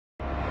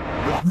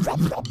What's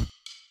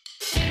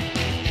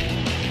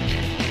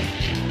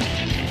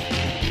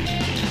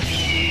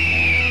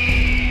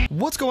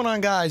going on,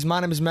 guys? My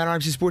name is Matt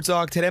RMC Sports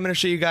Dog. Today I'm going to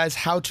show you guys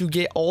how to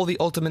get all the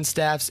ultimate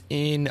staffs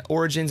in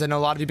Origins. I know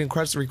a lot of you have been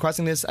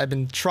requesting this. I've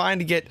been trying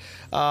to get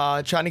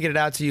it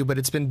out to you, but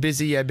it's been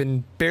busy. I've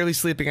been barely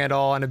sleeping at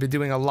all, and I've been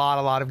doing a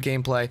lot of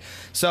gameplay.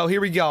 So here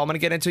we go. I'm going to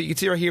get into it. You can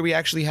see right here we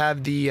actually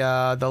have the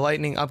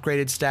lightning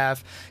upgraded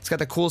staff. It's got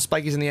the cool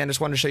spikies in the end.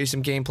 Just wanted to show you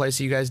some gameplay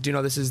so you guys do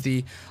know this is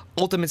the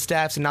ultimate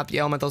staffs and not the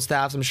elemental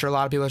staffs. I'm sure a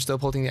lot of people are still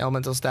pulling the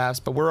elemental staffs,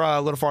 but we're a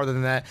little farther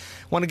than that.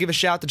 Want to give a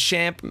shout out to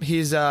Champ.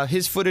 His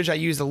footage I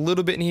used a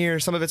little bit in here.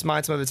 Some of it's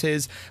mine, some of it's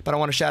his, but I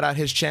want to shout out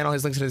his channel.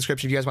 His link's in the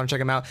description if you guys want to check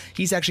him out.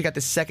 He's actually got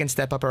the second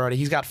step up already.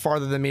 He's got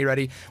farther than me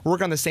already. We're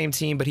working on the same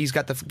team, but he's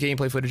got the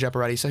gameplay footage up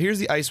already. So here's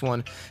the ice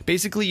one.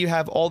 Basically, you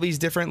have all these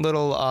different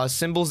little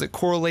symbols that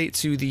correlate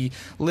to the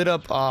lit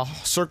up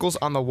circles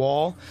on the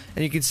wall,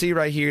 and you can see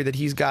right here that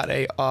he's got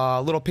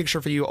a little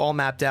picture for you all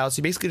mapped out. So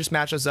you basically just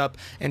match those up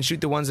and shoot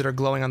the ones that are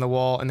glowing on the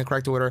wall in the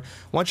correct order.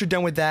 Once you're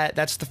done with that,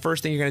 that's the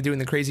first thing you're going to do in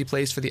the crazy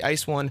place for the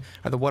ice one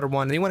or the water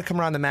one. And you want to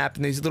come around the map,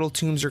 and these little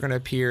tombs are going to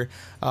appear.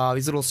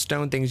 These little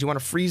stone things. You want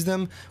to freeze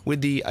them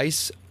with the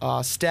ice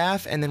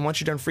staff, and then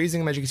once you're done freezing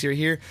them, as you can see right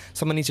here,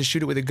 someone needs to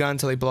shoot it with a gun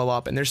until they blow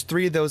up. And there's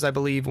 3 of those, I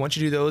believe. Once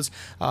you do those,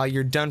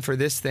 you're done for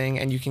this thing,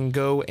 and you can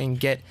go and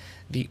get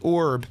the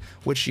orb,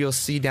 which you'll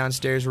see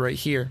downstairs right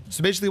here.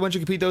 So basically, once you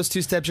complete those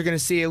 2 steps, you're going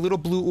to see a little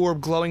blue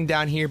orb glowing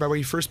down here by where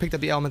you first picked up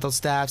the elemental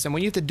staffs. And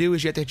what you have to do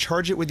is you have to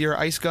charge it with your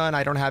ice gun.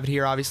 I don't have it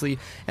here, obviously.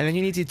 And then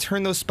you need to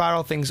turn those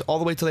spiral things all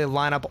the way till they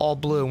line up all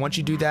blue. And once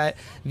you do that,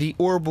 the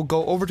orb will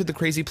go over to the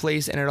crazy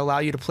place, and it'll allow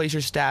you to place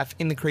your staff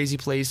in the crazy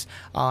place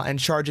and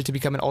charge it to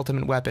become an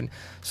ultimate weapon.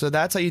 So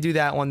that's how you do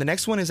that one. The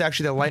next one is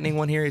actually the lightning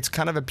one here. It's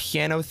kind of a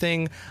piano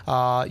thing.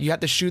 You have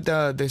to shoot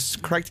the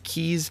correct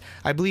keys.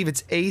 I believe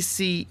it's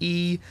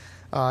ACE,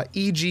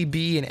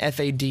 EGB, and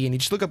FAD, and you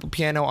just look up a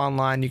piano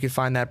online. You can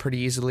find that pretty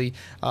easily,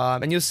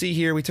 and you'll see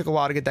here we took a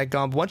while to get that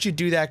gun, but once you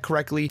do that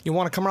correctly, you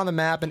want to come around the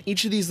map, and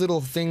each of these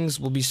little things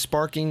will be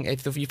sparking.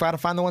 If you try to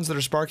find the ones that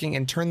are sparking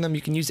and turn them,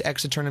 you can use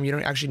X to turn them. You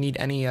don't actually need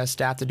any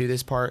staff to do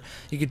this part.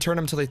 You can turn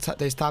them until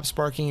they stop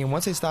sparking, and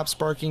once they stop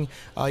sparking,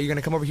 you're going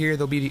to come over here.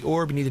 There'll be the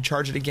orb. You need to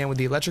charge it again with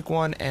the electric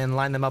one and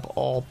line them up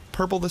all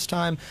purple this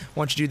time.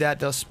 Once you do that,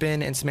 they'll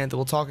spin, and Samantha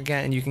will talk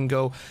again, and you can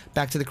go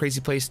back to the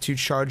crazy place to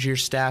charge your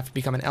staff,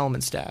 become an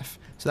element staff.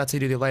 So that's how you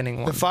do the lightning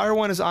one. The fire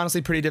one is honestly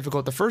pretty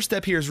difficult. The first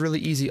step here is really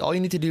easy. All you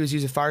need to do is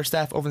use a fire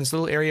staff over this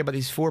little area by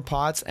these 4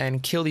 pots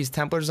and kill these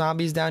Templar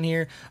zombies down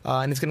here,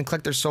 and it's going to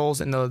collect their souls,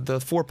 and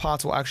the 4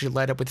 pots will actually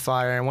light up with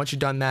fire. And once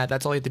you've done that,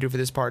 that's all you have to do for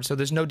this part. So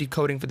there's no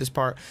decoding for this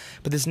part,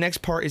 but this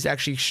next part is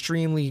actually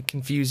extremely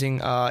confusing.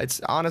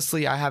 It's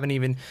honestly, I haven't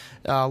even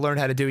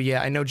learned how to do it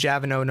yet. I know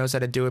Javino knows how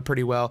to do it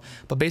pretty well,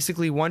 but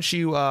basically once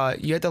you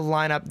have to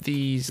line up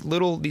these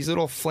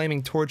little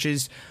flaming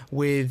torches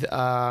with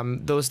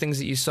those things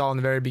that you saw in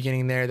the very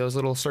beginning there, those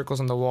little circles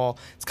on the wall.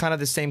 It's kind of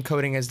the same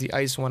coding as the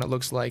ice one, it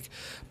looks like.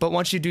 But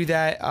once you do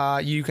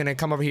that, you can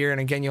come over here, and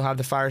again you'll have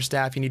the fire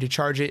staff. You need to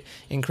charge it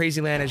in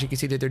Crazy Land, as you can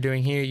see that they're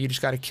doing here. You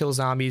just got to kill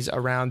zombies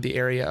around the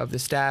area of the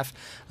staff.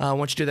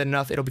 Once you do that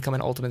enough, it'll become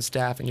an ultimate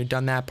staff, and you're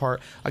done that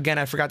part. Again,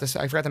 I forgot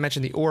to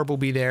mention the orb will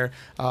be there.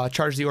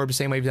 Charge the orb the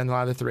same way you've done the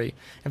other 3.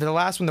 And for the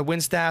last one, the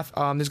wind staff,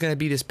 there's going to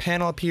be this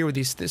panel up here with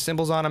these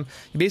symbols on them.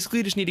 You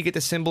basically just need to get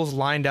the symbols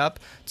lined up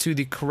to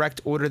the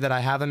correct order that I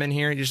have them in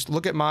here. You just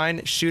look at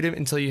mine, shoot it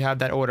until you have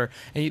that order,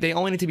 and they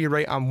only need to be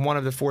right on one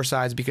of the 4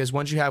 sides, because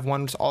once you have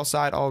one all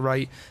side all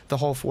right, the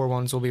whole 4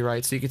 ones will be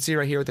right. So you can see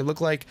right here what they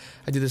look like.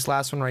 I do this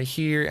last one right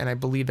here, and I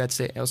believe that's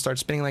it. It'll start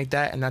spinning like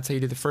that, and that's how you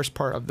do the first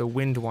part of the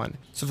wind one.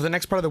 So for the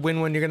next part of the wind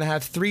one, you're gonna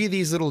have 3 of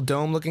these little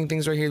dome looking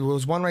things right here.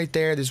 There's one right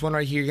there, there's one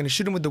right here. You're gonna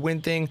shoot them with the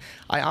wind thing.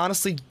 I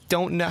honestly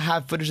don't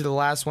have footage of the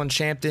last one,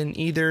 Champton,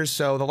 either,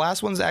 so the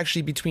last one's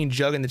actually between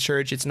Jug and the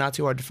church. It's not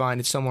too hard to find.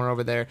 It's somewhere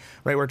over there,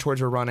 right where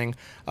towards we're running.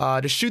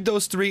 Just shoot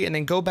those 3 and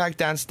then go back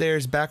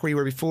downstairs, back where you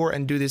were before,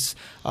 and do this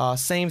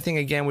same thing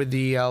again with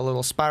the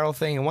little spiral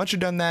thing. And once you're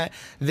done that,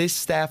 this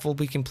staff will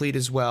be complete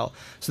as well.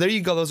 So there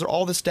you go. Those are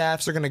all the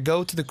staffs. They're going to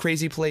go to the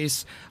crazy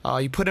place.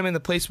 You put them in the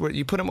place where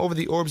you put them over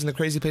the orbs in the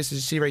crazy places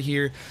you see right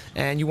here,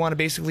 and you want to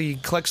basically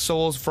collect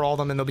souls for all of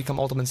them, and they'll become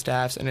ultimate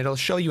staffs, and it'll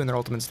show you in their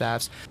ultimate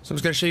staffs. So I'm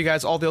just going to show you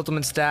guys all the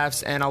ultimate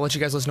staffs, and I'll let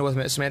you guys listen to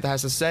what Samantha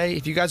has to say.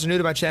 If you guys are new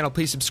to my channel,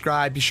 please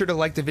subscribe. Be sure to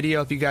like the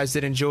video if you guys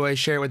did enjoy.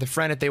 Share it with a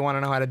friend if they want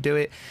to know how to do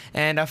it,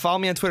 and follow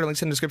me on Twitter.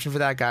 Links in the description for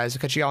that, guys.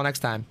 I'll catch you all next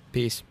time.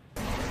 Peace.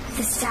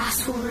 The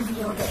staffs will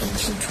reveal the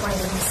ancient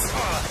writings.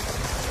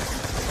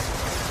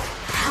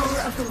 Power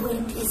of the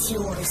wind is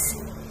yours.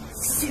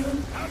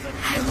 Soon,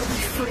 I will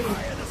be free. I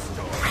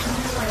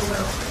know I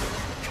will.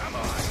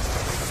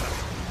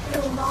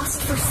 Though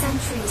lost for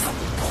centuries,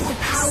 the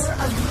power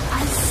of the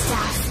ice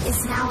staff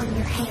is now in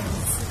your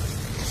hands.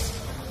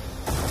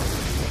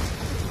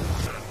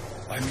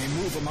 I may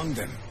move among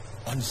them,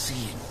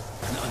 unseen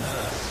and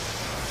unheard.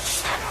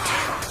 Step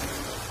down.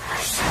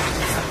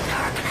 Sons of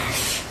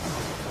darkness.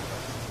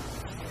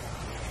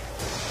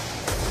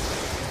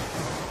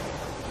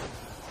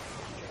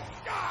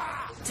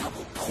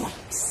 Double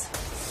points.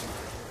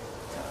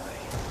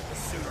 The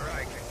sooner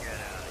I can get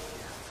out of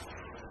here.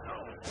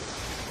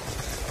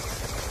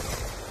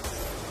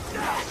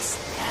 Max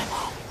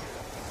ammo.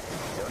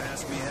 Don't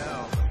ask me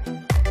how.